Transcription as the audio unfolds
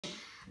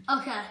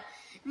Okay,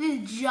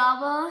 this is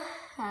Jabba.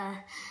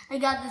 I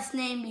got this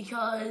name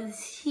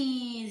because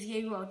he's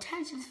getting grown.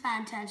 Attention's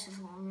fine, attention's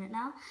long right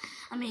now.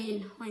 I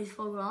mean, when he's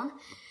full grown.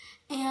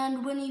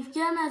 And when you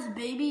get him as a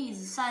baby, he's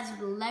the size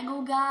of a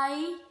Lego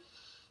guy.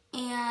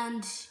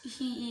 And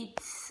he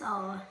eats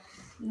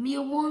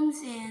mealworms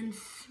and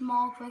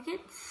small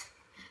crickets.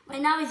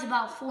 Right now he's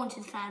about 4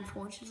 inches fine,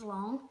 4 inches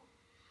long.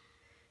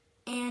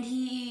 And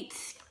he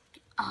eats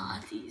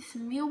these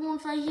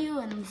mealworms right here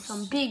and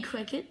some big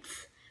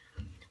crickets.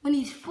 When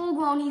he's full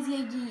grown, he's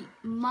going to eat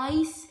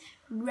mice,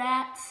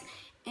 rats,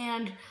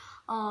 and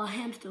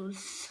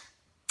hamsters.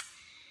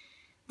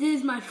 This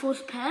is my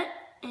first pet,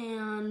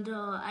 and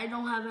I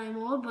don't have any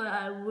more, but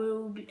I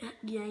will be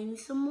getting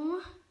some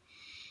more.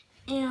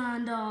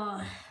 And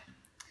I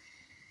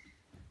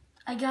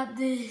got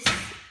this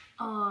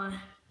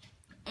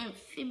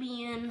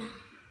amphibian.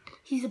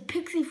 He's a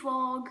pixie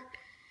frog.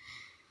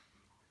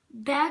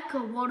 Back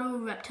of water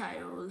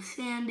reptiles,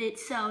 and it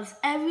sells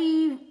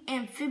every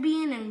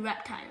amphibian and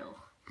reptile.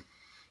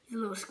 He's a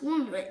little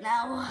squirmy right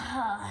now.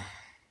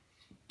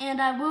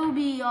 And I will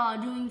be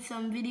doing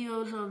some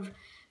videos of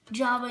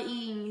Jabba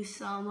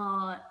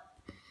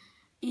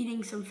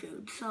eating some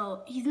food.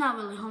 So he's not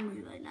really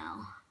hungry right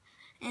now.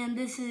 And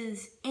this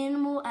is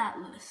Animal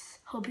Atlas.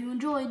 Hope you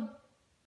enjoyed.